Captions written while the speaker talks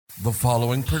The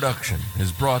following production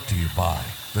is brought to you by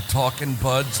the Talkin'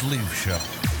 Buds Leaf Show.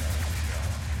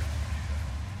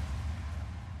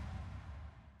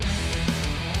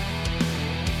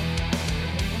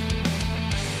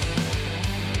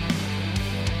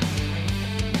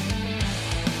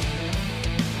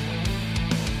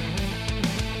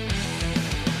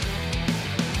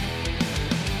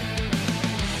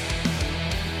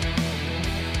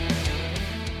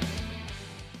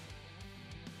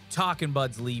 Talkin'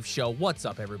 Buds Leaf Show. What's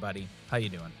up, everybody? How you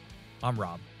doing? I'm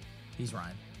Rob. He's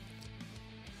Ryan.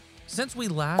 Since we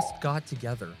last got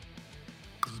together,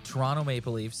 the Toronto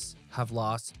Maple Leafs have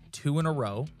lost 2 in a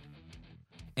row,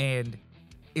 and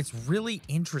it's really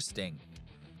interesting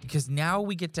because now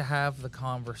we get to have the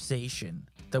conversation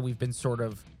that we've been sort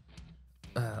of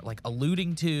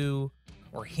alluding to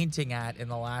or hinting at in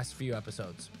the last few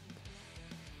episodes.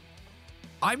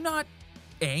 I'm not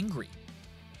angry.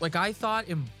 Like, I thought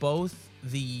in both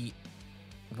the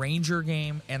Ranger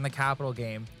game and the Capital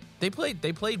game, they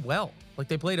played well. Like,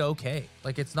 they played okay.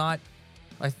 Like, it's not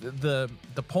like the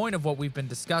point of what we've been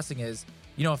discussing is,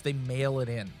 you know, if they mail it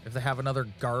in, if they have another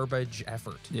garbage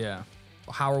effort, yeah,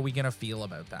 how are we gonna feel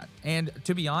about that? And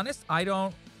to be honest, I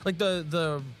don't like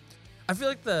I feel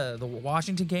like the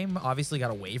Washington game obviously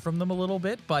got away from them a little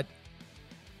bit, but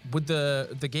with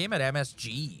the game at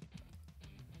MSG,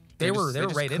 they were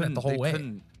right in it the whole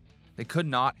way. They could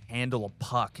not handle a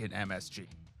puck in MSG.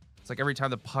 It's like every time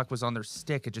the puck was on their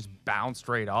stick, it just bounced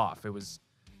right off. It was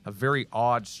a very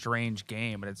odd, strange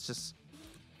game, and it's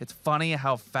funny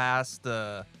how fast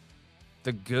the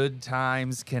good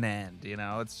times can end. You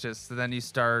know, it's just then you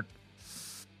start.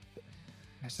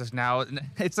 It's just now.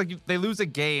 It's like they lose a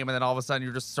game, and then all of a sudden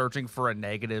you're just searching for a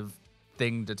negative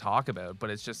thing to talk about. But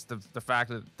it's just the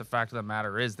fact of the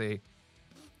matter is they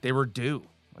were due.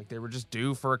 Like, they were just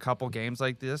due for a couple games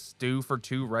like this, due for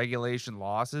 2 regulation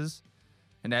losses.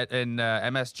 And in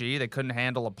MSG, they couldn't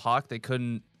handle a puck. They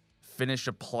couldn't finish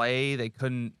a play. They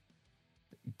couldn't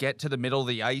get to the middle of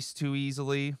the ice too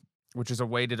easily, which is a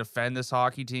way to defend this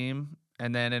hockey team.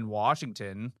 And then in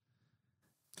Washington...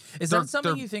 Is that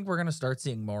something you think we're going to start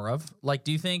seeing more of? Like,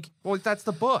 do you think... Well, that's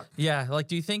the book. Yeah, like,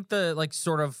 do you think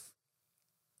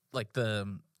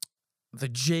the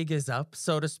jig is up,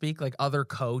 so to speak? Like, other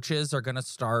coaches are going to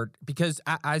start, because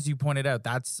as you pointed out,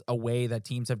 that's a way that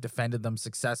teams have defended them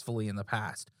successfully in the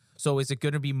past. So is it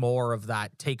going to be more of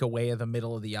that take away of the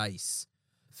middle of the ice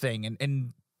thing?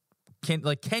 And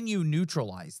can you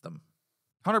neutralize them?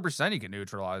 100% you can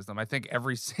neutralize them. I think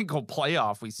every single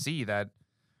playoff we see that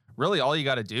really all you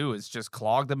got to do is just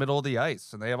clog the middle of the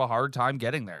ice, and they have a hard time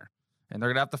getting there. And they're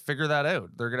going to have to figure that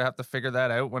out. They're going to have to figure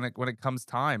that out when it comes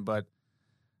time, but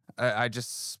I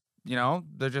just, you know,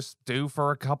 they're just due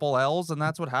for a couple L's, and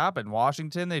that's what happened.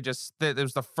 Washington, it was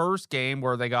the first game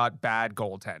where they got bad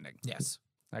goaltending. Yes.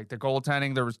 Like, the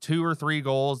goaltending, there was 2 or 3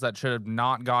 goals that should have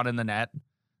not gone in the net.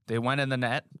 They went in the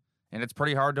net, and it's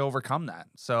pretty hard to overcome that.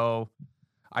 So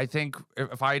I think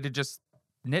if I had to just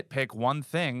nitpick one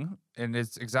thing, and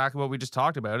it's exactly what we just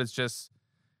talked about, it's just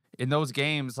in those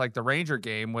games, like the Ranger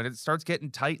game, when it starts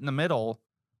getting tight in the middle,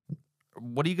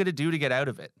 what are you going to do to get out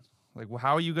of it? Like,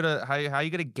 how are you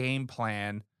gonna game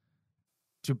plan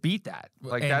to beat that?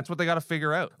 Like, and that's what they got to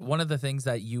figure out. One of the things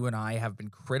that you and I have been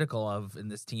critical of in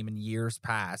this team in years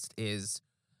past is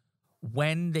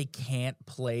when they can't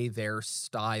play their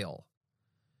style,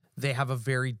 they have a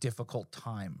very difficult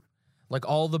time. Like,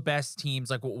 all the best teams,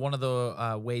 like one of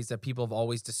the ways that people have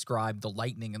always described the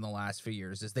Lightning in the last few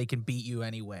years is they can beat you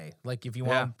anyway. Like, if you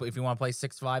want to play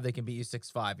 6-5, they can beat you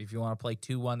 6-5. If you want to play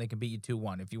 2-1, they can beat you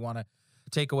 2-1. If you want to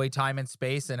take away time and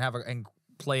space and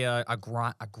play a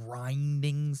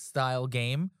grinding style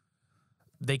game,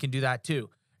 they can do that too.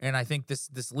 And I think this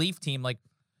Leaf team, like,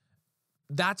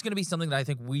 that's going to be something that I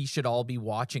think we should all be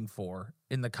watching for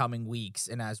in the coming weeks.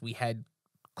 And as we head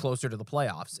closer to the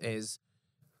playoffs is,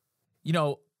 you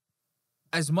know,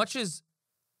 as much as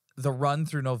the run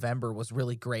through November was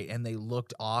really great and they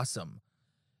looked awesome,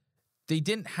 they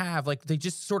didn't have, like, they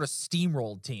just sort of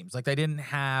steamrolled teams. Like, they didn't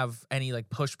have any, like,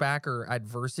 pushback or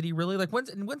adversity, really. Like,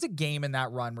 when's a game in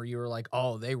that run where you were like,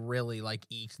 oh, they really, like,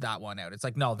 eked that one out? It's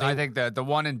like, no. I think the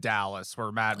one in Dallas where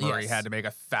Matt Murray had to make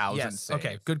 1,000 saves.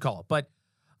 Okay, good call. But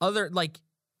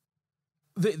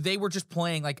they were just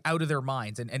playing, like, out of their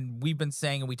minds. And we've been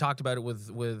saying, and we talked about it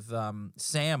with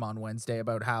Sam on Wednesday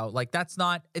about how, like, it's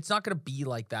not going to be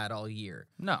like that all year.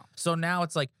 No. So now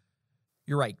it's like,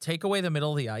 you're right. Take away the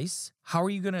middle of the ice. How are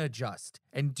you going to adjust?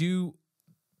 And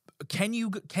can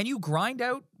you grind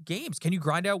out games? Can you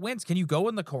grind out wins? Can you go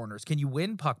in the corners? Can you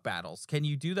win puck battles? Can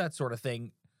you do that sort of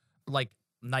thing, like,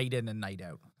 night in and night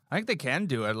out? I think they can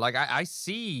do it. Like, I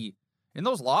see in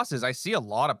those losses, I see a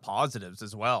lot of positives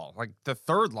as well. Like the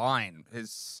third line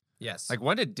is Yes. like,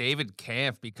 when did David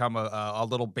Kampf become a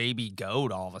little baby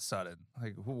goat all of a sudden?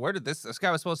 Like, where did this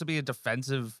guy was supposed to be a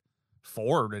defensive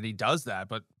forward, and he does that,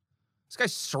 but this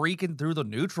guy's streaking through the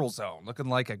neutral zone, looking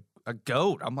like a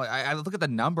goat. I'm like, I look at the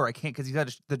number, I can't, because he's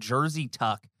got the jersey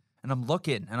tuck, and I'm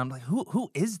looking, and I'm like,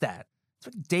 who is that? It's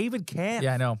like David Kampf.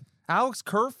 Yeah, I know. Alex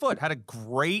Kerfoot had a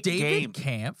great game.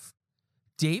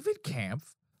 David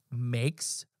Kampf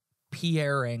makes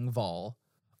Pierre Engvall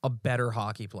a better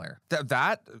hockey player.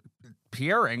 That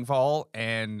Pierre Engvall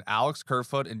and Alex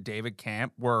Kerfoot and David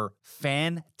Kampf were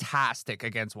fantastic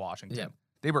against Washington. Yeah.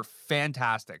 They were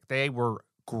fantastic. They were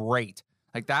great.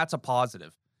 Like, that's a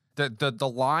positive.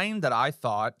 The line that I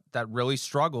thought that really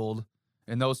struggled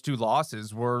in those two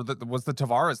losses was the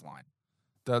Tavares line.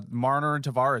 The Marner and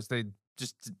Tavares,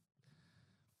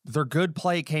 their good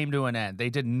play came to an end. They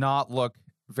did not look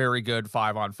very good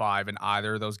 5-on-5 in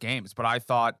either of those games. But I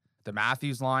thought the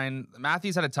Matthews line,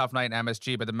 Matthews had a tough night in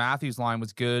MSG, but the Matthews line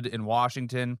was good in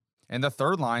Washington. And the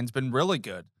third line's been really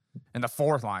good. And the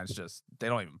fourth line's just, I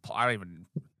don't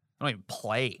even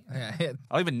play. Yeah, I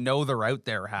don't even know they're out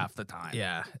there half the time.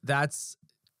 yeah, that's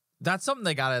something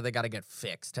they gotta get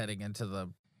fixed heading into the.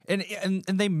 And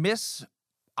they miss,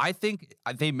 I think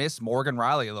they miss Morgan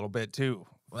Riley a little bit too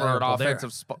for Well, an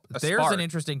offensive There's spark. an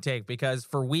interesting take, because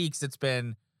for weeks it's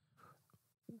been,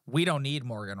 we don't need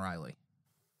Morgan Riley.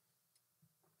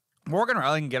 Morgan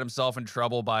Riley can get himself in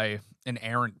trouble by an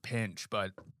errant pinch,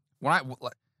 but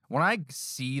when I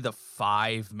see the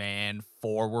 5-man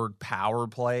forward power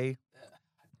play,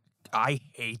 I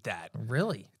hate that.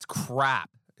 Really? It's crap.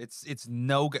 It's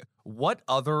no good. What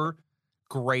other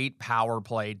great power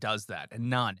play does that?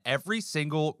 None. Every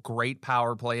single great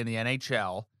power play in the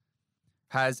NHL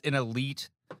has an elite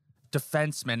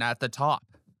defenseman at the top.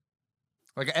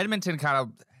 Like Edmonton kind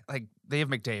of, like, they have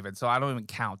McDavid, so I don't even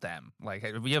count them. Like,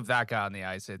 if we have that guy on the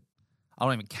ice, I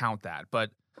don't even count that.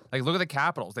 But like, look at the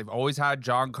Capitals. They've always had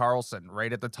John Carlson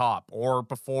right at the top, or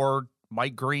before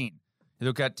Mike Green. You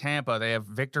look at Tampa, they have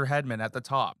Victor Hedman at the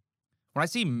top. When I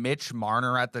see Mitch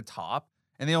Marner at the top,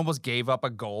 and they almost gave up a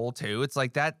goal too, it's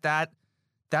like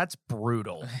that's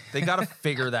brutal. They got to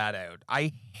figure that out.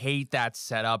 I hate that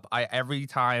setup. Every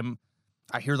time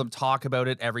I hear them talk about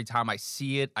it, every time I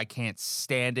see it, I can't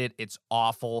stand it. It's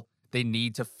awful. They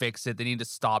need to fix it. They need to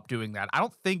stop doing that. I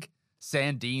don't think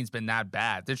Sandin's been that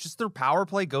bad. There's just their power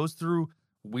play goes through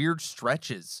weird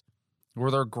stretches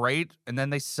where they're great and then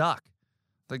they suck.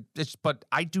 Like, but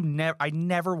I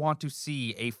never want to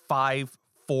see a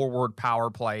 5-forward power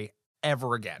play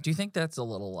ever again. Do you think that's a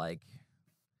little like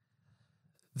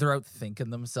they're outthinking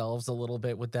themselves a little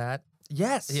bit with that?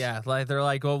 Yes. Yeah, like they're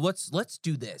like, well, let's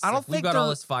do this. I don't We've think got all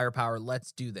they're- this firepower.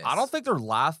 Let's do this. I don't think their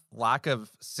lack of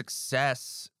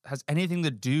success has anything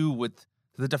to do with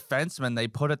the defensemen they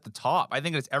put at the top. I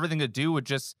think it's everything to do with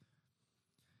just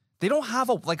they don't have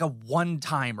a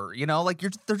one-timer, you know? Like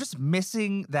they're just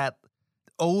missing that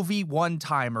Ovi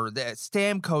one-timer. That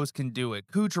Stamkos can do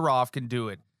it. Kucherov can do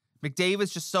it.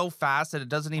 McDavid's just so fast that it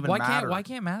doesn't even matter. Why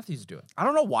can't Matthews do it? I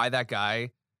don't know why that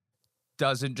guy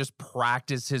doesn't just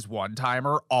practice his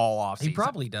one-timer all off He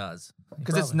probably does.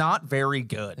 because it's not very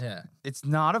good. Yeah. It's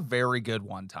not a very good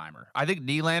one-timer. I think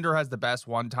Nylander has the best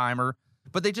one-timer,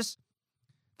 but they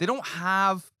don't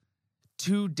have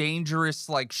two dangerous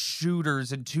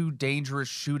shooters and two dangerous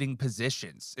shooting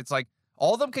positions. It's like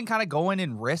all of them can kind of go in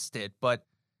and wrist it, but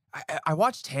I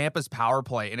watched Tampa's power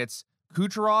play, and it's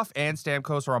Kucherov and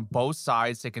Stamkos are on both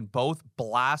sides. They can both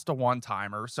blast a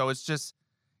one-timer, so it's just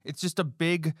a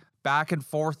big back and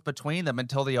forth between them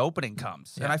until the opening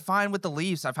comes. Yeah. And I find with the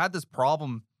Leafs, I've had this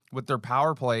problem with their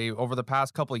power play over the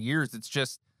past couple of years. It's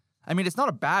just, I mean, it's not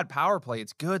a bad power play.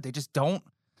 It's good.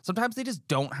 Sometimes they just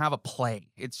don't have a play.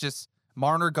 It's just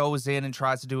Marner goes in and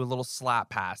tries to do a little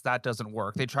slap pass. That doesn't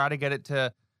work. They try to get it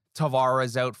to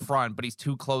Tavares out front, but he's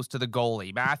too close to the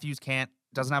goalie. Matthews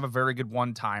doesn't have a very good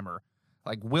one-timer.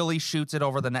 Like Willie shoots it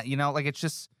over the net. You know, like it's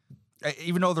just,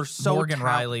 even though they're so Morgan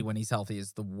Riley, when he's healthy,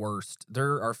 is the worst.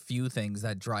 There are few things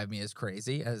that drive me as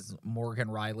crazy as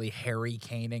Morgan Riley Harry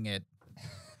Caning it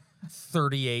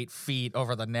 38 feet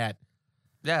over the net.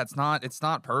 Yeah, it's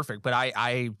not perfect, but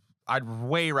I'd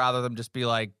way rather them just be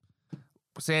like,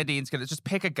 Sandin's gonna just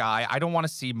pick a guy. I don't want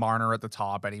to see Marner at the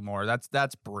top anymore.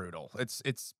 That's brutal.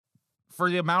 It's for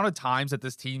the amount of times that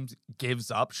this team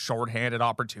gives up shorthanded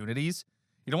opportunities.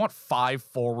 You don't want 5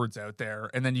 forwards out there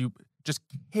and then you just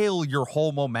kill your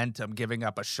whole momentum giving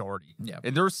up a shorty. Yeah.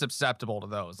 And they're susceptible to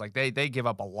those. Like they give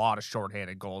up a lot of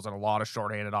shorthanded goals and a lot of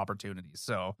shorthanded opportunities.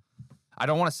 So I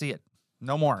don't want to see it.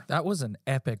 No more. That was an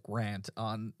epic rant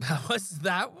on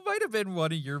that might have been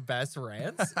one of your best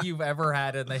rants you've ever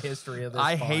had in the history of this.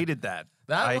 I pod. hated that.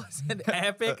 That was an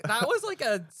epic. That was like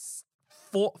a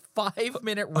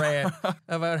 5-minute rant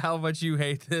about how much you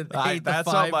hate the.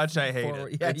 That's how much I hate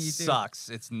it. Yeah, it you do. sucks.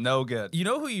 It's no good. You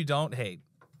know who you don't hate?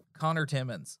 Connor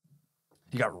Timmins.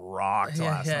 He got rocked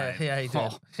last night. Yeah, he did.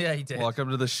 Oh, Yeah, he did.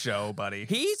 welcome to the show, buddy.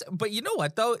 But you know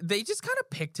what though? They just kind of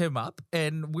picked him up,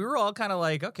 and we were all kind of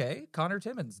like, okay, Connor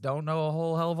Timmins, don't know a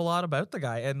whole hell of a lot about the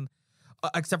guy, and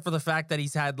except for the fact that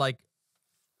he's had like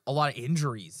a lot of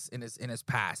injuries in his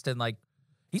past, and like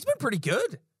he's been pretty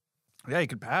good. Yeah, he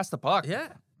could pass the puck. Yeah,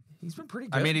 he's been pretty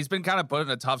good. I mean, he's been kind of put in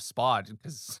a tough spot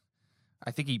because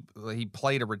I think he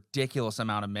played a ridiculous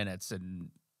amount of minutes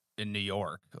in New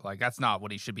York. Like, that's not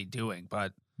what he should be doing,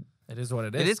 but it is what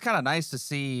it is. It is kind of nice to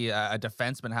see a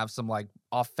defenseman have some like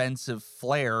offensive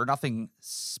flair. Nothing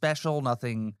special,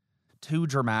 nothing too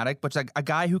dramatic, but like a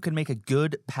guy who can make a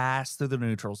good pass through the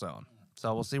neutral zone.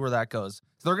 So we'll see where that goes.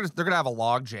 So they're gonna have a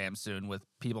log jam soon with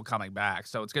people coming back.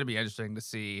 So it's gonna be interesting to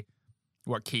see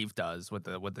what Keefe does with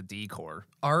the D core.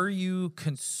 Are you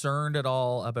concerned at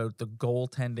all about the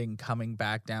goaltending coming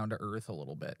back down to earth a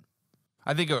little bit?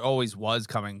 I think it always was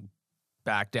coming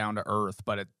back down to earth,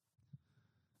 but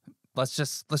let's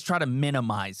try to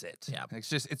minimize it. Yeah.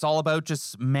 It's all about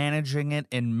just managing it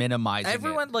and minimizing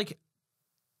Everyone, it. like,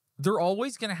 they're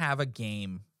always going to have a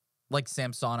game like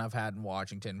Samsonov had in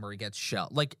Washington where he gets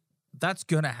shelled. Like, that's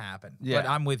going to happen. Yeah. But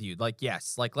I'm with you. Like,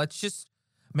 yes. Like, let's just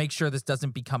make sure this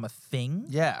doesn't become a thing.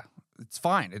 Yeah, it's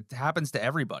fine. It happens to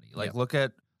everybody. Like,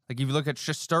 if you look at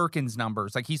Shesterkin's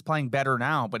numbers, like he's playing better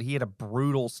now, but he had a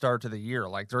brutal start to the year.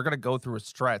 Like, they're going to go through a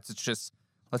stretch. It's just,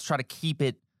 let's try to keep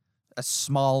it as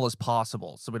small as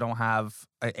possible so we don't have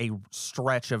a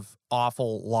stretch of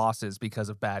awful losses because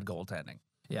of bad goaltending.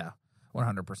 Yeah,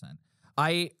 100%.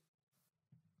 I've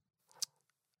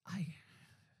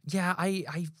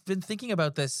been thinking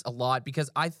about this a lot because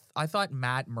I thought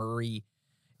Matt Murray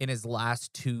in his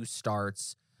last two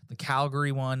starts, the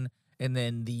Calgary one and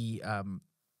then the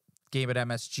game at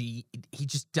MSG, he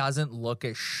just doesn't look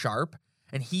as sharp.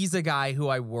 And he's a guy who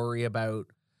I worry about,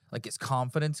 like, his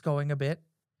confidence going a bit.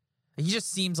 He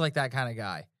just seems like that kind of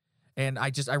guy. And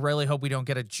I really hope we don't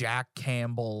get a Jack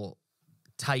Campbell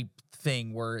type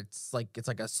thing where it's like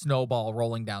a snowball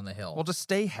rolling down the hill. Well, just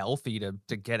stay healthy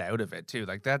to get out of it too.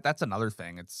 Like that's another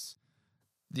thing. It's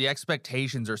the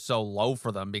expectations are so low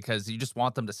for them because you just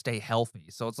want them to stay healthy.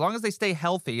 So as long as they stay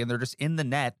healthy and they're just in the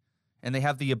net and they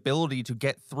have the ability to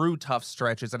get through tough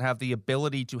stretches and have the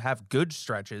ability to have good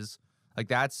stretches, like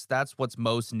that's what's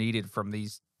most needed from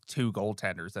these two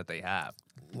goaltenders that they have.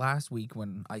 Last week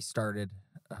when I started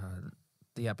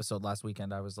the episode last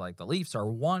weekend, I was like, the Leafs are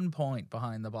 1 point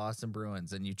behind the Boston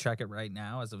Bruins, and you check it right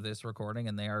now as of this recording,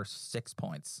 and they are 6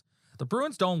 points. The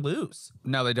Bruins don't lose.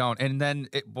 No, they don't. And then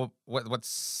what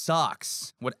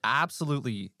sucks, what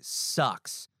absolutely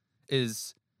sucks,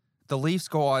 is the Leafs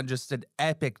go on just an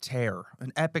epic tear,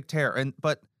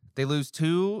 but they lose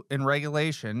 2 in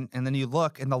regulation, and then you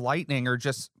look, and the Lightning are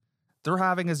just, they're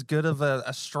having as good of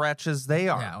a stretch as they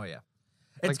are. Yeah, oh yeah.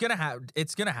 It's gonna happen.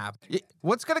 It's gonna happen.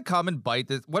 What's gonna come and bite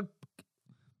this? What,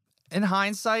 in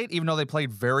hindsight, even though they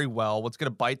played very well, what's gonna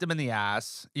bite them in the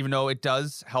ass, even though it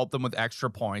does help them with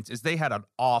extra points, is they had an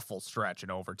awful stretch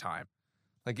in overtime.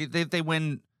 Like they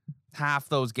win half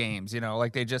those games,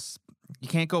 like they just, you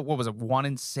can't go. What was it,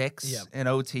 1-6 in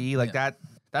OT? Like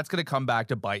that's gonna come back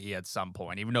to bite you at some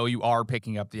point, even though you are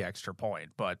picking up the extra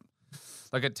point. But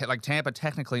like Tampa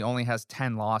technically only has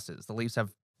 10 losses. The Leafs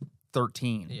have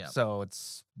 13. Yeah. So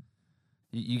it's,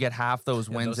 you get half those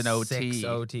wins in OT. 6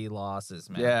 OT losses,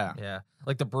 man. Yeah. Yeah.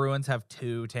 Like the Bruins have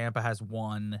 2, Tampa has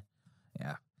 1.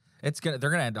 Yeah. They're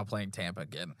gonna end up playing Tampa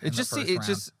again.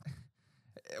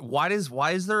 Why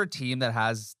is there a team that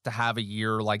has to have a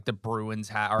year like the Bruins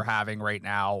are having right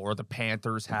now, or the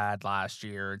Panthers had last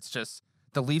year? It's just,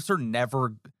 the Leafs are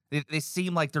never, they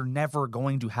seem like they're never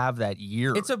going to have that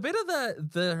year. It's a bit of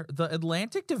the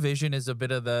Atlantic Division is a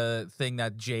bit of the thing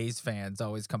that Jays fans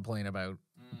always complain about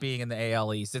being in the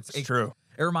AL East. It's true.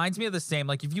 It reminds me of the same.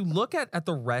 Like, if you look at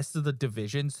the rest of the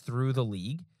divisions through the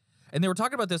league, and they were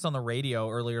talking about this on the radio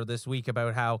earlier this week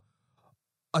about how,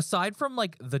 aside from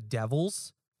like the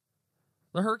Devils,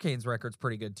 the Hurricanes record's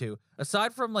pretty good too.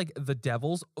 Aside from like the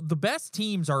Devils, the best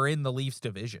teams are in the Leafs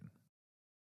division.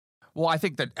 Well, I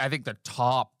think the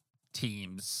top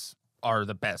teams are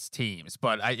the best teams,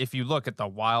 but if you look at the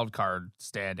wild card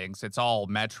standings, it's all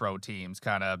Metro teams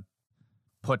kind of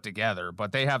put together,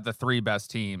 but they have the 3 best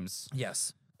teams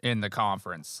Yes. in the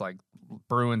conference, like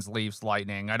Bruins, Leafs,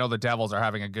 Lightning. I know the Devils are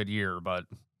having a good year, but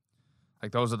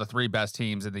Like those are the 3 best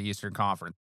teams in the Eastern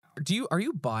Conference. Are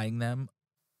you buying them?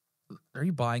 Are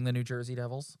you buying the New Jersey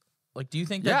Devils? Like, do you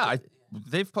think that?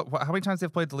 Yeah, how many times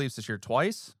they've played the Leafs this year?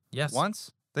 Twice? Yes.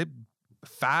 Once? They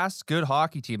fast, good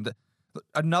hockey team.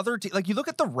 Another team, like you look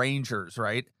at the Rangers,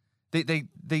 right?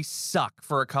 They suck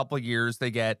for a couple of years.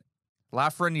 They get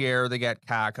Lafreniere, they get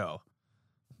Kakko.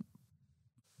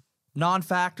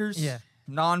 Non-factors. Yeah.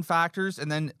 Non-factors. And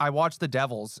then I watch the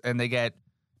Devils and they get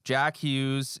Jack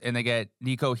Hughes and they get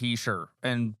Nico Hischier,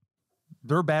 and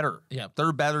they're better. Yeah.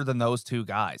 They're better than those 2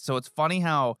 guys. So it's funny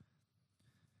how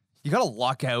you got to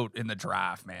luck out in the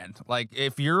draft, man. Like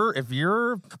if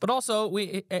you're But also,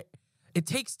 it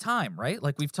takes time, right?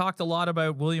 Like we've talked a lot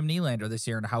about William Nylander this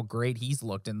year and how great he's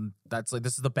looked, and that's like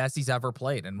this is the best he's ever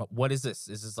played. And what is this?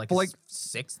 Is this like his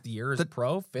 6th year as a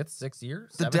pro, 5th, 6th year?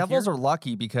 The Devils are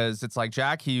lucky because it's like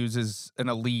Jack Hughes is an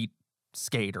elite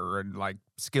skater and like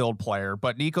skilled player,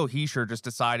 but Nico Hischier just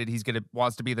decided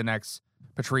wants to be the next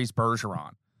Patrice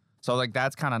Bergeron. So like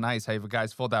that's kind of nice. Hey, if a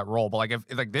guy's filled that role, but like if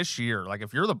like this year, like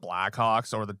if you're the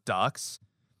Blackhawks or the Ducks,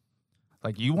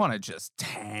 like you want to just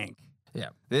tank. Yeah,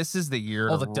 this is the year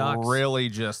the Ducks really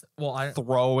just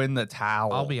throw in the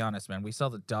towel. I'll be honest, man. We saw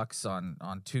the Ducks on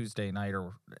Tuesday night,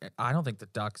 or I don't think the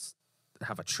Ducks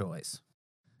have a choice.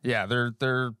 Yeah, they're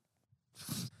they're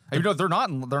not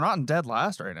in dead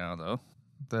last right now though.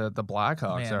 The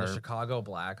Blackhawks are the Chicago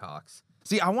Blackhawks.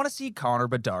 See, I want to see Connor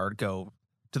Bedard go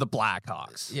to the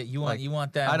Blackhawks. Yeah, you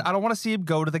want that. I don't want to see him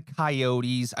go to the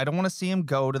Coyotes. I don't want to see him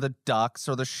go to the Ducks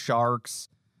or the Sharks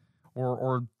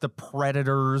or the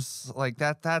Predators. Like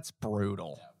that's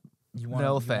brutal. You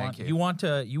want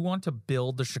to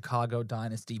build the Chicago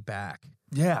dynasty back.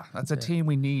 Yeah, that's a team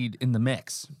we need in the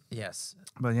mix. Yes.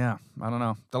 But yeah, I don't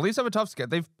know. The Leafs have a tough schedule.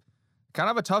 They've kind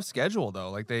of a tough schedule though.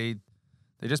 Like they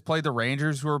just played the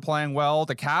Rangers, who were playing well.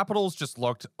 The Capitals just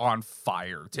looked on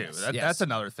fire too. Yes, That's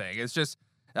another thing. It's just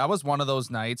that was one of those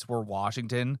nights where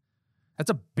Washington, that's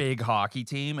a big hockey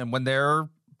team, and when they were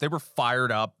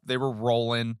fired up, they were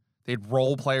rolling. They had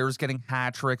role players getting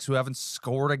hat tricks who haven't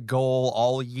scored a goal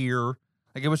all year.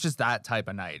 Like it was just that type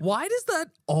of night. Why does that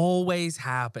always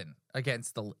happen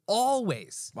against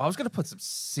always? Well, I was gonna put some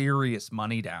serious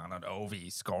money down on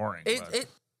Ovi scoring. It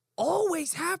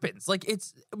always happens. Like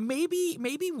it's maybe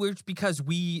we're because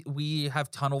we have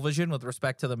tunnel vision with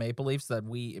respect to the Maple Leafs, that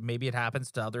maybe it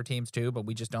happens to other teams too, but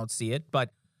we just don't see it.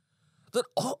 But that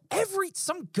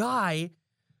some guy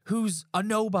who's a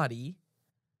nobody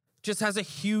just has a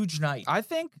huge night. I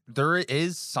think there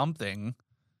is something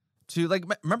to like.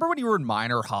 Remember when you were in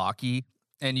minor hockey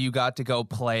and you got to go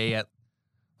play at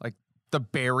like the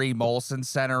Barry Molson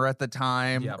Center at the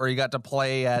time, or you got to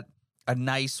play at a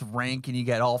nice rink and you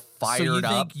get all fired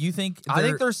up. I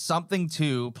think there's something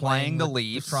to playing the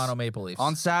Leafs, the Toronto Maple Leafs,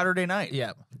 on Saturday night.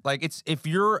 Yeah, like it's if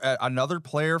you're another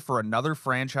player for another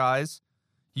franchise,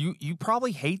 you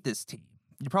probably hate this team.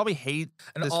 You probably hate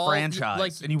this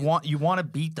franchise, and you want to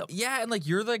beat them. Yeah, and like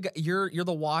you're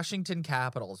the Washington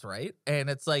Capitals, right? And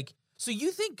it's like, so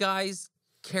you think guys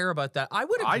care about that? I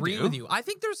would agree with you. I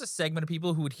think there's a segment of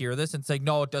people who would hear this and say,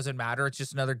 no, it doesn't matter. It's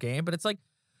just another game. But it's like,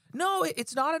 no,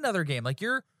 it's not another game. Like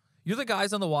you're the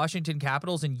guys on the Washington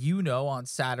Capitals, and on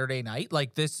Saturday night,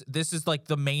 like this is like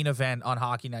the main event on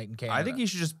Hockey Night in Canada. I think you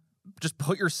should just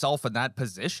put yourself in that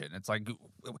position. It's like,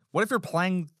 what if you're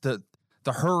playing the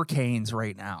Hurricanes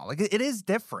right now? Like it is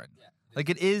different. Yeah. Like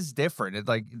it is different.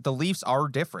 Like the Leafs are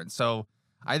different. So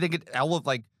I think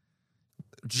like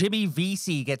Jimmy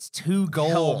Vesey gets 2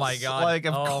 goals. Oh my god! Like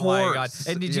of course. My god!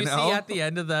 And did you see at the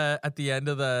end of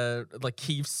the like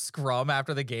Keefe scrum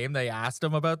after the game, they asked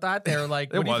him about that. They were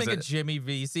like, "What do you think of Jimmy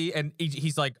Vesey?" And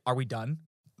he's like, "Are we done?"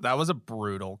 That was a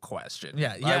brutal question.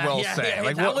 Yeah, I will say. Yeah,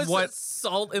 like that was what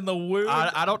salt in the wound.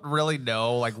 I don't really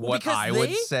know like what I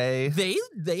would say. They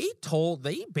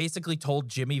basically told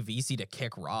Jimmy Vesey to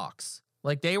kick rocks.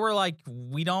 Like they were like,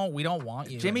 we don't want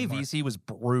you. Jimmy anymore. Vesey was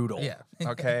brutal. Yeah.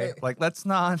 Okay. Like let's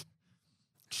not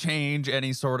change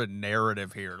any sort of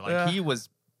narrative here. Like he was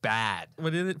bad.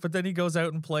 But then he goes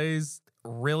out and plays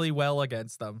really well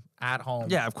against them at home.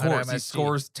 Yeah, of course. He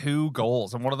scores 2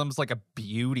 goals, and one of them's like a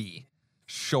beauty.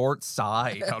 Short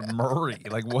side on Murray.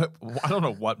 Like what? I don't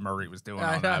know what Murray was doing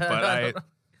on that, but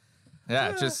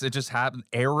it just happened.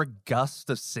 Eric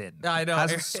Gustafson, I know,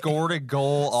 hasn't scored a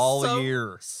goal all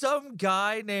year. Some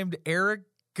guy named Eric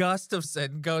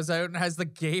Gustafson goes out and has the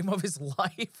game of his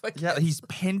life. Yeah, he's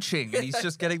pinching and he's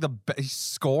just getting he's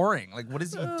scoring. Like what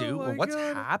does he do? What's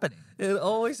happening? It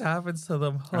always happens to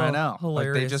them. I know.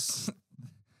 Hilarious. Like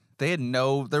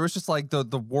there was just like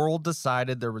the world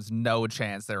decided there was no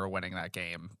chance they were winning that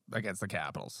game against the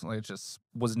Capitals. Like, it just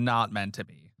was not meant to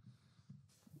be.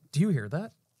 Do you hear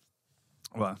that?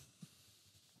 Well,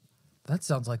 That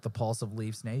sounds like the pulse of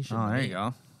Leafs Nation. oh, to there me. you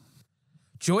go.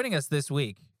 Joining us this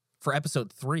week for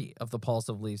episode 3 of the Pulse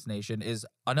of Leafs Nation is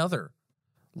another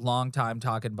longtime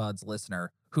Talkin' Buds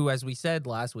listener who, as we said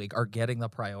last week, are getting the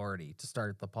priority to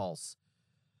start the Pulse.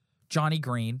 Johnny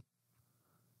Green,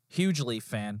 huge Leaf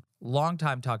fan,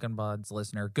 longtime Talkin' Buds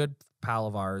listener, good pal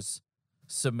of ours,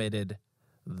 submitted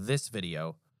this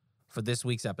video for this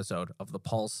week's episode of the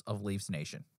Pulse of Leafs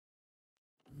Nation.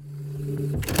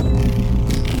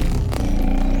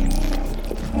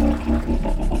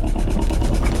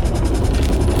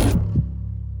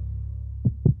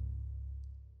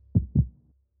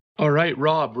 All right,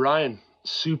 Rob, Ryan,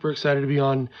 super excited to be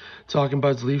on Talking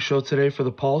Buds Leaf Show today for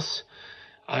the Pulse.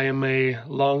 I am a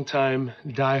longtime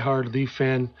diehard Leaf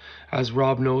fan. As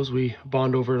Rob knows, we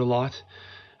bond over it a lot.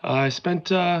 I spent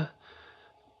the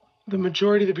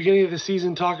majority of the beginning of the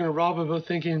season talking to Rob about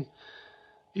thinking,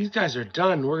 these guys are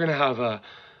done. We're going to have a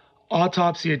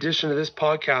autopsy edition of this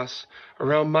podcast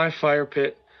around my fire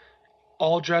pit,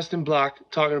 all dressed in black,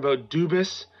 talking about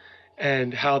Dubas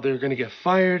and how they're going to get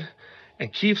fired.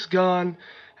 And Keefe's gone,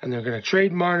 and they're going to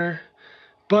trade Marner.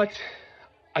 But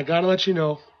I got to let you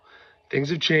know, things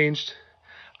have changed.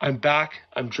 I'm back.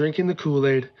 I'm drinking the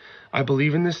Kool-Aid. I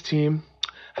believe in this team.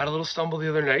 Had a little stumble the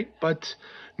other night, but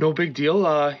no big deal.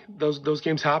 Those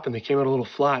games happen. They came out a little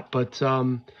flat. But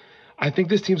I think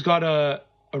this team's got a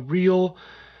real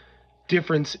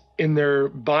difference in their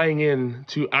buying in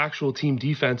to actual team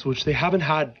defense, which they haven't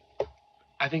had,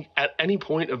 I think, at any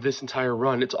point of this entire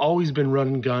run. It's always been run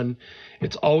and gun.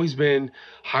 It's always been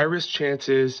high risk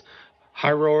chances, high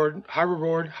reward,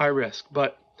 high risk.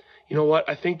 But you know what?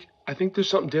 I think there's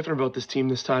something different about this team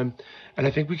this time, and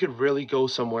I think we could really go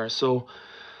somewhere. So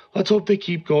let's hope they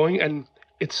keep going. And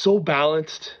it's so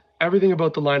balanced. Everything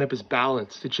about the lineup is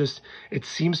balanced. It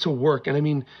seems to work. And I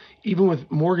mean, even with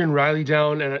Morgan Riley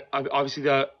down, and obviously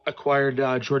the acquired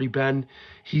Jordy Ben,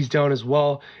 he's down as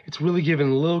well. It's really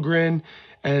given Liljegren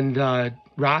and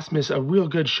Rasmus a real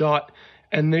good shot,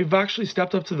 and they've actually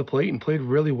stepped up to the plate and played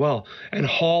really well. And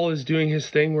Hall is doing his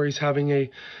thing where he's having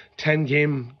a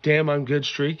 10-game damn I'm good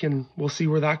streak, and we'll see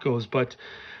where that goes. But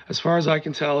as far as I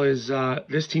can tell is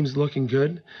this team's looking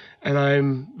good, and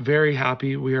I'm very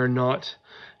happy we are not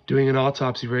doing an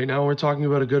autopsy right now. We're talking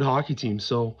about a good hockey team.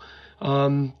 So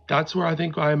that's where I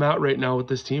think I'm at right now with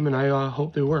this team, and I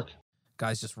hope they work.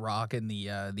 Guys just rocking the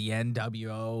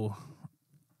NWO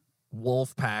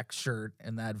Wolfpack shirt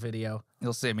in that video.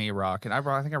 You'll see me rocking. I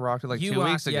think I rocked it like 2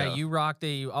 weeks ago. Yeah, you rocked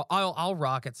a. I'll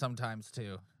rock it sometimes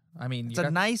too. I mean, It's a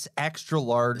nice extra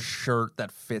large shirt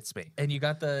that fits me. and you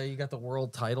got the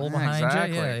world title Yeah, behind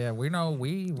exactly. you. Yeah, we know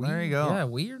we There you go. Yeah,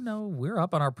 we're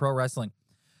up on our pro wrestling.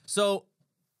 So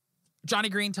Johnny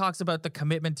Green talks about the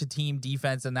commitment to team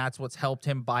defense, and that's what's helped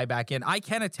him buy back in. I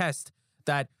can attest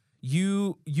that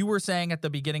you were saying at the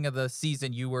beginning of the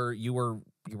season you were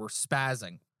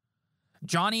spazzing.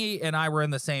 Johnny and I were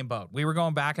in the same boat. We were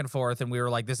going back and forth, and we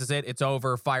were like, this is it. It's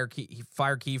over. Fire Keefe,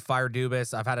 fire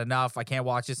Dubas. I've had enough. I can't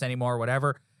watch this anymore,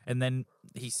 whatever. And then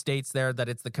he states there that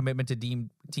it's the commitment to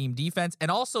team defense, and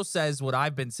also says what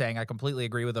I've been saying. I completely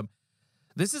agree with him.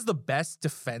 This is the best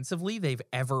defensively they've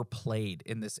ever played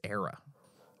in this era.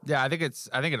 Yeah, I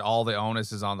think all the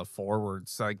onus is on the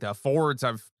forwards. Like the forwards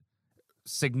have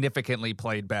significantly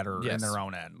played better in Yes. their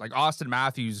own end. Like Austin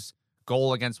Matthews'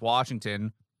 goal against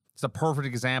Washington, it's a perfect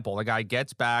example. The guy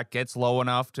gets back, gets low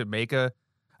enough to make a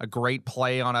great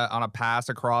play on a pass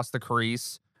across the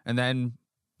crease, and then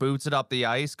boots it up the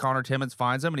ice. Connor Timmins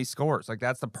finds him and he scores. Like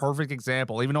that's the perfect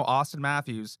example. Even though Austin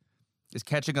Matthews is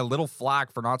catching a little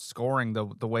flack for not scoring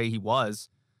the way he was,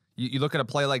 you look at a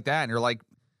play like that and you're like,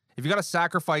 if you got to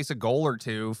sacrifice a goal or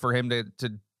two for him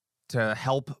to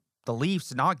help the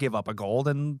Leafs not give up a goal,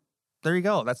 then there you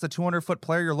go. That's the 200-foot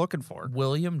player you're looking for.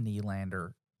 William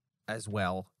Nylander, as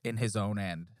well, in his own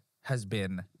end, has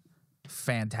been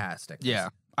fantastic. Yeah.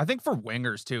 I think for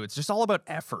wingers too, it's just all about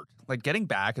effort. Like getting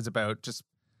back is about just,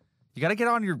 you got to get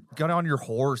on your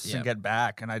horse Yeah. and get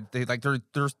back. And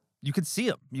there's you could see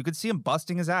him. You could see him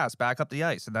busting his ass back up the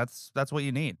ice, and that's what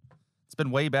you need. It's been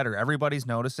way better. Everybody's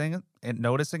noticing it,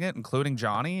 including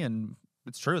Johnny, and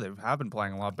it's true. They have been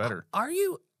playing a lot better.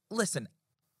 Listen,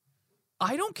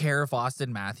 I don't care if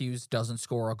Austin Matthews doesn't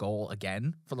score a goal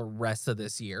again for the rest of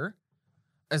this year,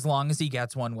 as long as he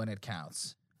gets one when it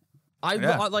counts.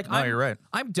 You're right.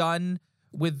 I'm done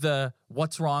with the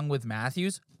what's wrong with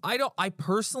Matthews. I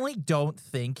personally don't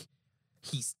think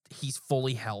he's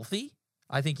fully healthy.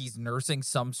 I think he's nursing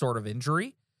some sort of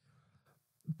injury.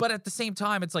 But at the same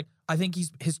time, it's like, I think his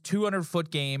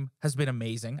 200-foot game has been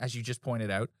amazing, as you just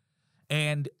pointed out.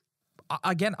 And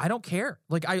again, I don't care.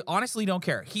 Like, I honestly don't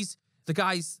care. The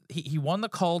guy's he won the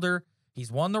Calder. He's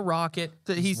won the Rocket.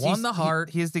 He's won the Hart.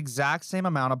 He has the exact same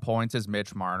amount of points as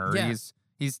Mitch Marner. Yeah.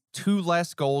 He's 2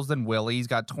 less goals than Willie. He's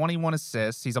got 21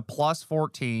 assists. He's a plus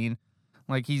 14.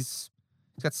 Like he's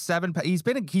got 7. He's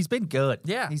been good.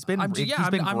 Yeah, he's been I'm great.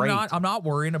 I'm not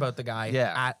worrying about the guy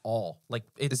at all. Like,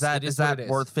 is that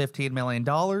worth $15 million?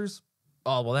 Oh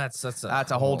well, that's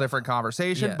a whole different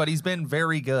conversation. Yeah. But he's been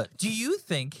very good. Do you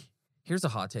think? Here's a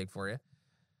hot take for you.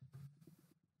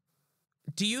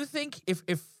 Do you think if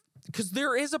because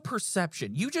there is a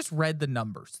perception, you just read the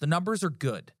numbers. The numbers are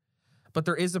good, but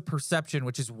there is a perception,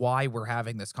 which is why we're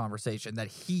having this conversation, that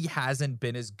he hasn't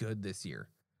been as good this year.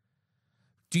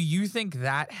 Do you think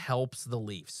that helps the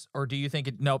Leafs, or do you think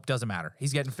it? Nope, doesn't matter.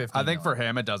 He's getting 50. I think for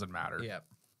him it doesn't matter. Yeah.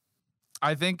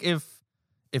 I think if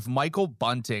Michael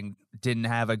Bunting didn't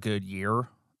have a good year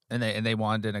and they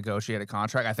wanted to negotiate a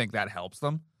contract, I think that helps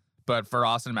them. But for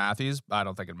Austin Matthews, I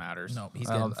don't think it matters. No, he's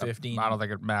getting 15. I don't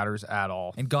think it matters at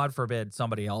all. And God forbid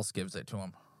somebody else gives it to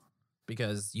him,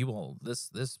 because you will. This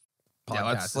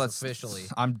podcast is officially.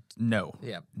 No.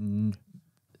 Yeah.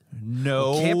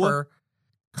 No Kipper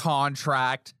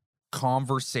contract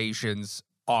conversations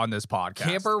on this podcast.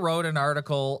 Kipper wrote an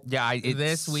article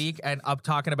this week and up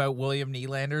talking about William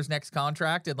Nylander's next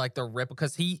contract and like the ripple,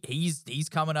 because he's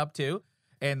coming up too,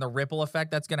 and the ripple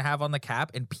effect that's going to have on the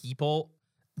cap. And people,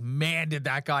 man, did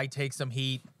that guy take some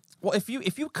heat. Well, if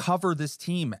you cover this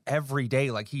team every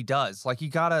day like he does, like you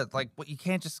gotta you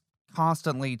can't just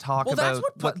constantly talk about.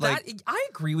 I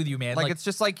agree with you, man. Like it's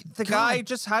just like the guy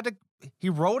just had to. He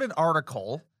wrote an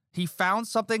article. He found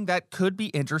something that could be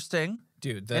interesting,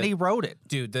 dude, and he wrote it.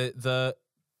 Dude, the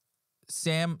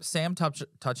Sam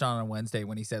touched on Wednesday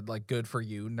when he said like, "Good for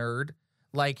you, nerd."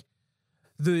 Like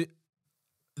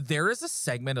there is a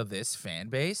segment of this fan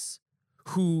base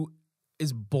who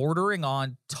is bordering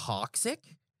on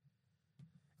toxic.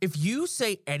 If you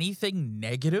say anything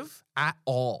negative at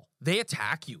all, they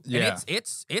attack you. Yeah. And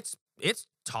it's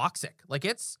toxic. Like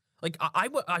it's like I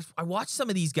watch some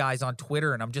of these guys on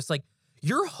Twitter and I'm just like,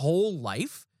 your whole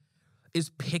life is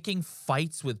picking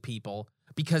fights with people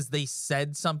because they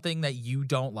said something that you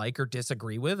don't like or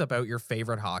disagree with about your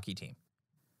favorite hockey team.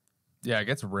 Yeah, it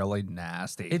gets really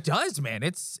nasty. It does, man.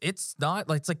 It's not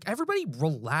like, it's like, everybody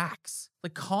relax,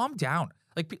 like calm down.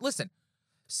 Like, listen,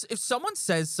 if someone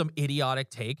says some idiotic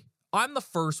take, I'm the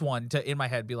first one to, in my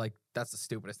head, be like, that's the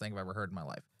stupidest thing I've ever heard in my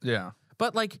life. Yeah.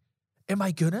 But like, am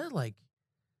I gonna like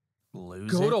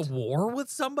go to war with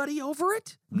somebody over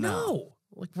it? No.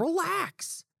 Like,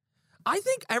 relax. I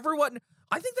think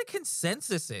the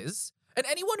consensus is, and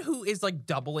anyone who is like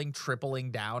doubling,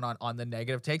 tripling down on the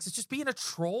negative takes is just being a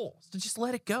troll. So just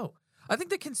let it go. I think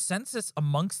the consensus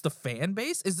amongst the fan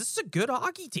base is this is a good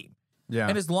hockey team. Yeah.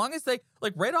 And as long as they,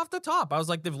 like, right off the top, I was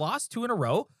like, they've lost 2 in a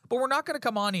row, but we're not going to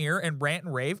come on here and rant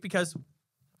and rave because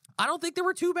I don't think they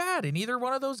were too bad in either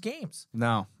one of those games.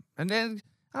 No. And then,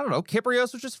 I don't know,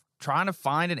 Kyprios was just trying to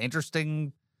find an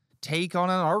interesting take on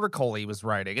an article he was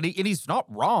writing. And he's not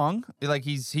wrong. Like,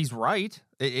 he's right.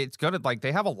 It's good. Like,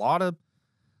 they have a lot of,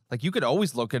 like, you could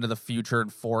always look into the future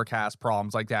and forecast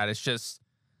problems like that. It's just,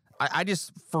 I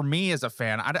just, for me as a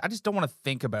fan, I just don't want to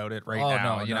think about it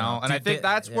now, you know? And dude, I think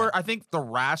that's where I think the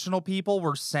rational people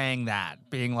were saying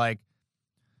that, being like,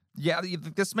 yeah,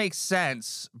 this makes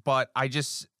sense, but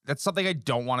that's something I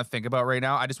don't want to think about right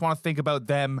now. I just want to think about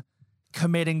them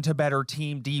committing to better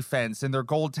team defense and their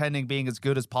goaltending being as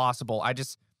good as possible.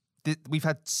 We've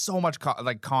had so much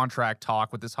contract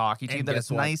talk with this hockey team that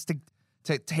it's nice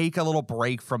to take a little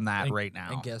break from that right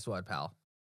now. And guess what, pal?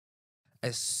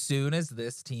 As soon as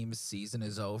this team's season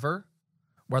is over,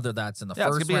 whether that's in the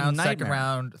first round, second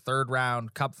round, third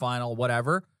round, cup final,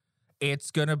 whatever, it's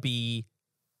going to be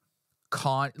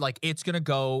it's going to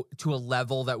go to a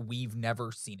level that we've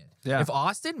never seen it. Yeah. If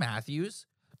Austin Matthews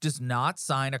does not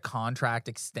sign a contract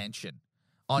extension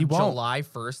on July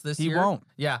 1st this year, he won't.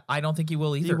 Yeah, I don't think he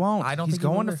will either. He won't. I don't He's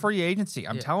think going to free agency.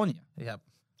 I'm telling you. Yep.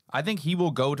 I think he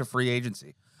will go to free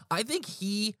agency. I think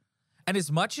and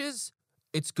as much as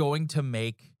it's going to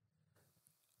make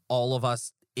all of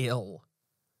us ill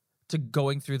to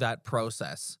going through that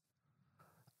process,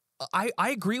 I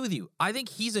agree with you. I think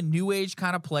he's a new age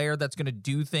kind of player that's going to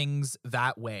do things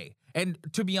that way. And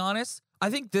to be honest, I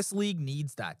think this league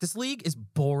needs that. This league is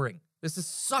boring. This is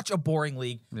such a boring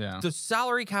league. Yeah. The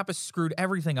salary cap has screwed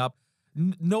everything up.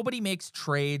 Nobody makes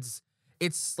trades.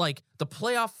 It's like the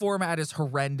playoff format is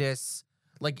horrendous.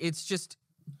 Like, it's just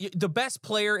the best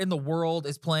player in the world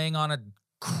is playing on a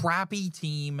crappy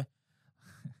team.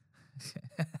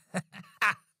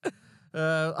 With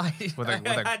a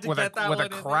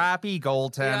crappy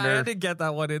goaltender. Yeah, I had to get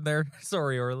that one in there.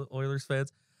 Sorry, Oilers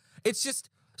fans. It's just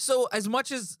So as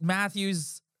much as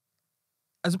Matthews,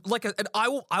 I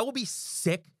will be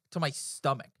sick to my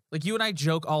stomach. Like, you and I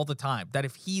joke all the time that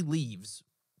if he leaves,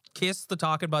 kiss the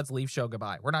Talking Buds Leaf show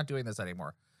goodbye. We're not doing this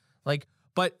anymore. Like,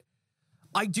 but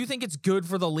I do think it's good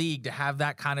for the league to have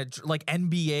that kind of like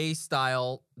NBA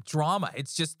style drama.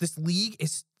 It's just, this league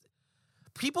is,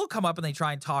 people come up and they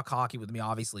try and talk hockey with me,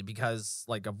 obviously, because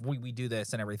like we do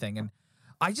this and everything. And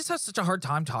I just have such a hard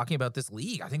time talking about this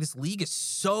league. I think this league is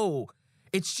so,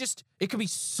 it's just, it could be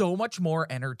so much more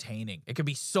entertaining. It could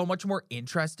be so much more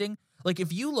interesting. Like,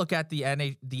 if you look at the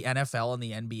NFL and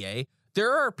the NBA,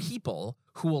 there are people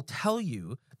who will tell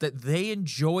you that they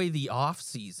enjoy the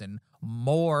offseason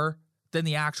more than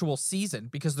the actual season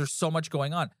because there's so much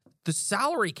going on. The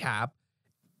salary cap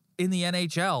in the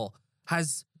NHL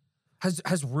has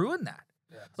ruined that.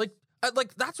 Yeah. Like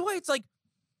that's why it's like,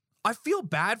 I feel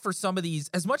bad for some of these,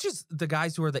 as much as the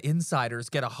guys who are the insiders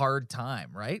get a hard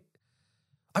time, right?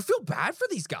 I feel bad for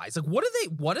these guys. Like, what do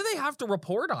they have to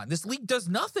report on? This league does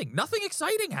nothing. Nothing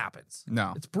exciting happens.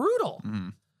 No. It's brutal.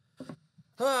 Anyway,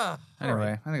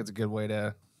 right. I think it's a good way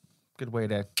to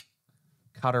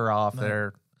cut her off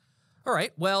there. All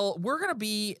right. Well, we're not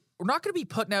going to be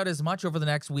putting out as much over the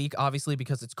next week, obviously,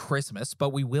 because it's Christmas, but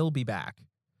we will be back.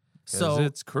 So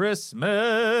it's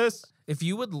Christmas. If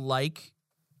you would like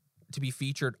to be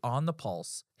featured on The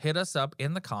Pulse, hit us up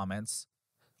in the comments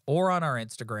or on our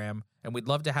Instagram, and we'd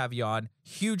love to have you on.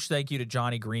 Huge thank you to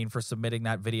Johnny Green for submitting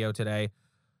that video today.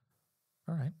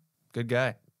 All right. Good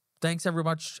guy. Thanks very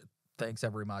much.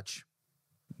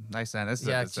 Nice end. This is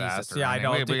a disaster. Jesus. Yeah, I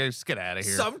know. We gotta just get out of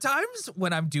here. Sometimes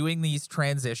when I'm doing these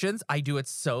transitions, I do it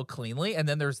so cleanly, and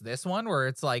then there's this one where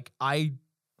it's like I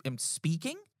am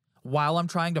speaking while I'm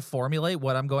trying to formulate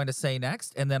what I'm going to say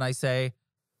next, and then I say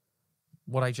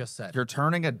what I just said. You're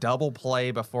turning a double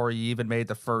play before you even made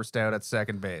the first out at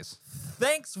second base.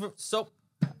 Thanks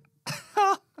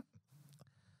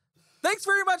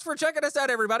very much for checking us out,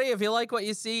 everybody. If you like what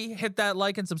you see, hit that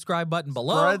like and subscribe button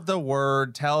below. Spread the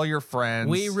word. Tell your friends.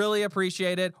 We really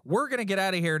appreciate it. We're going to get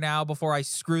out of here now before I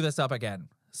screw this up again.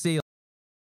 See you.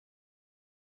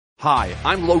 Hi,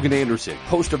 I'm Logan Anderson,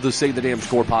 host of the Say the Damn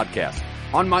Score podcast.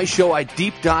 On my show, I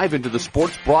deep dive into the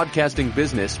sports broadcasting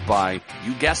business by,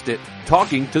 you guessed it,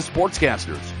 talking to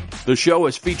sportscasters. The show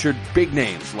has featured big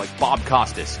names like Bob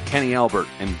Costas, Kenny Albert,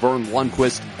 and Vern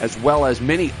Lundquist, as well as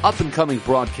many up-and-coming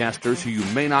broadcasters who you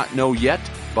may not know yet,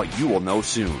 but you will know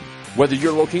soon. Whether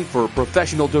you're looking for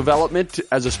professional development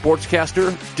as a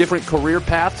sportscaster, different career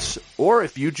paths, or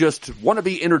if you just want to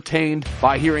be entertained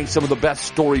by hearing some of the best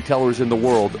storytellers in the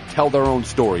world tell their own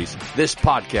stories, this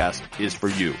podcast is for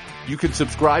you. You can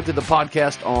subscribe to the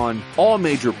podcast on all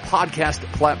major podcast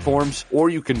platforms, or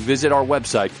you can visit our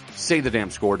website,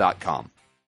 saythedamnscore.com.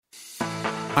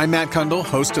 I'm Matt Kundle,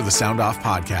 host of the Sound Off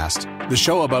Podcast, the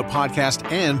show about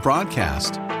podcast and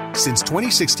broadcast. Since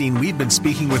 2016, we've been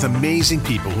speaking with amazing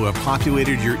people who have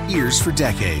populated your ears for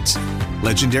decades.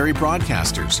 Legendary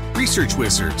broadcasters, research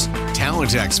wizards,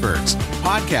 talent experts,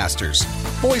 podcasters,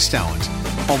 voice talent.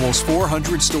 Almost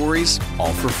 400 stories,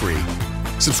 all for free.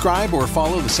 Subscribe or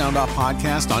follow the Sound Off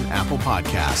Podcast on Apple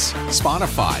Podcasts,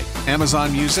 Spotify,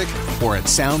 Amazon Music, or at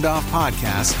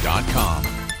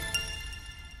soundoffpodcast.com.